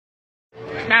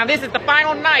Now this is the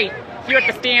final night here at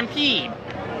the Stampede.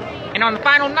 And on the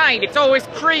final night, it's always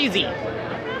crazy.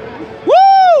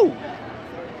 Woo!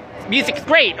 Music's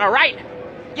great, alright?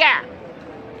 Yeah.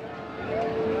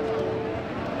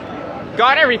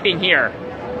 Got everything here.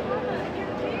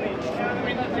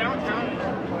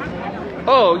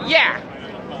 Oh, yeah.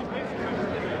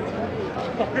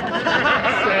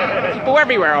 People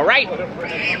everywhere, alright?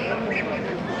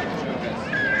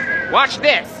 Watch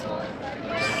this.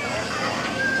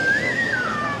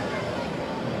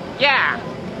 Yeah.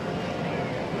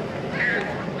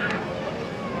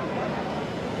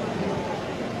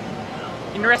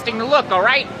 Interesting to look,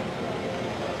 alright?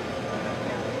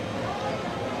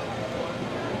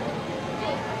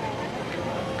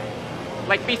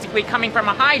 Like basically coming from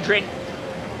a hydrant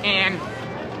and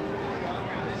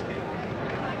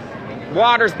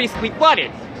water's basically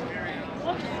flooded.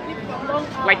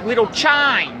 Like little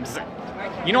chimes.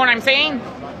 You know what I'm saying?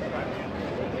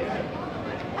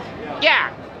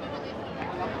 Yeah.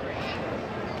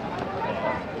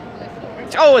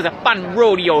 It's always a fun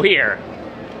rodeo here.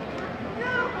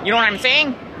 You know what I'm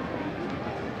saying?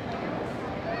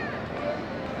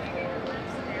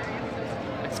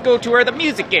 Let's go to where the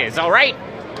music is, alright?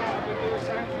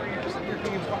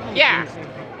 Yeah.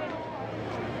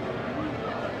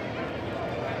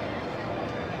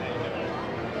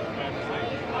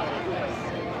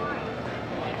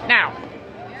 Now,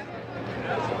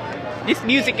 this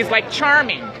music is like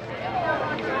charming.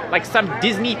 Like some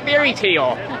Disney fairy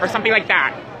tale or something like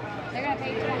that.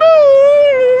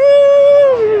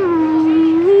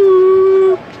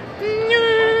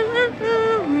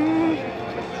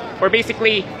 Or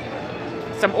basically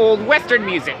some old Western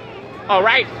music.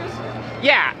 Alright?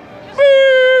 Yeah.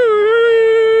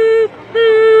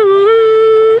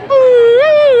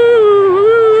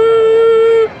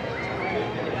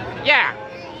 Yeah.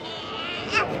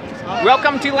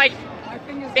 Welcome to like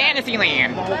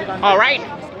Fantasyland. Alright?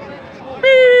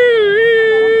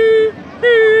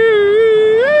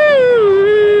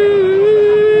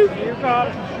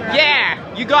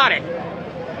 Yeah, you got it.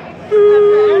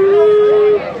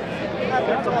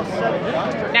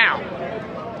 Now,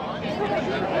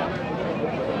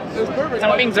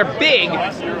 some things are big,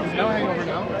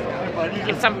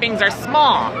 and some things are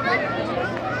small.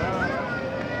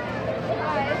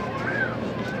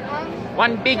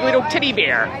 One big little teddy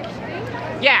bear.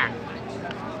 Yeah.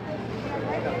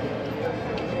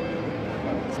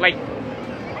 It's like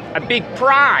a big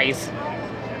prize.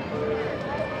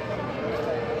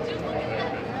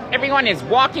 Everyone is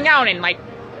walking out and like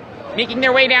making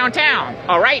their way downtown,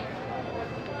 alright?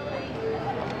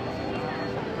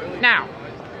 Now,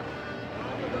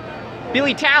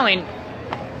 Billy Talent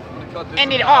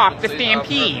ended off the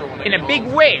Stampede in a big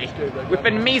way with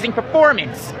an amazing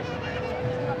performance.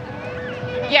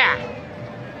 Yeah.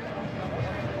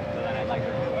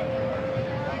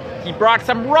 He brought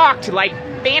some rock to like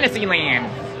Fantasyland.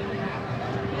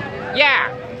 Yeah.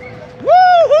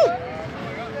 Woo-hoo!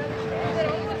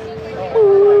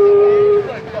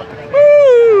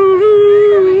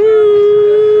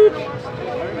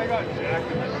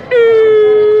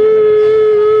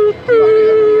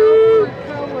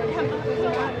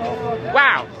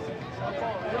 Wow.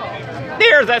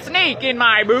 There's a snake in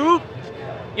my boot.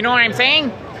 You know what I'm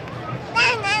saying?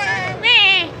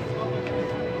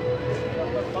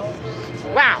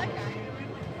 Wow.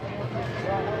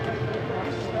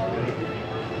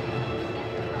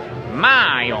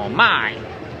 My, oh my.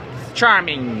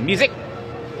 Charming music.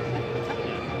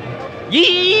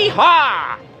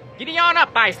 Yee-haw! Giddy on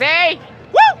up, I say.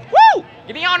 Woo! Woo!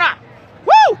 Giddy on up.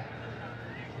 Woo!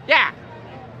 Yeah.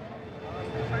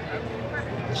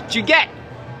 What you get?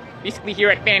 Basically here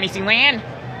at Fantasyland.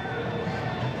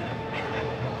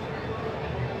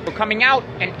 We're coming out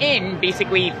and in,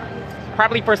 basically,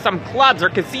 probably for some clubs or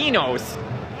casinos.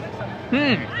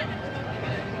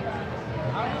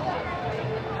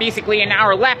 Basically an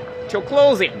hour left till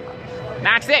closing.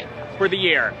 That's it for the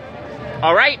year.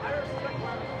 Alright?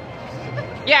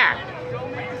 Yeah.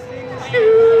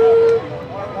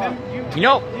 You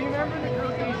know,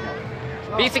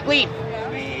 basically,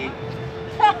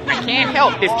 I can't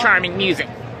help this charming music.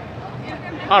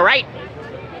 Alright?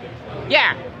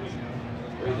 Yeah.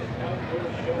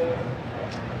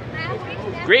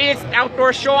 Greatest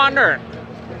outdoor show on earth.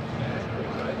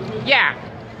 Yeah.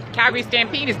 Calgary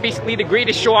Stampede is basically the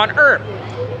greatest show on earth.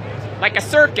 Like a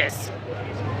circus.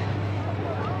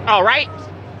 Alright?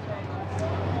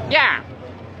 Yeah.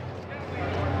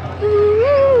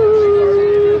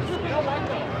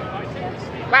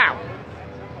 Wow.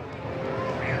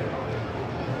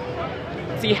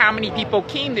 See how many people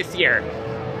came this year. It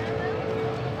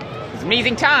was an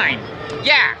amazing time.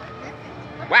 Yeah.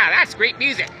 Wow, that's great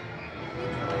music.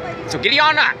 So giddy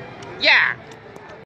on up. Yeah.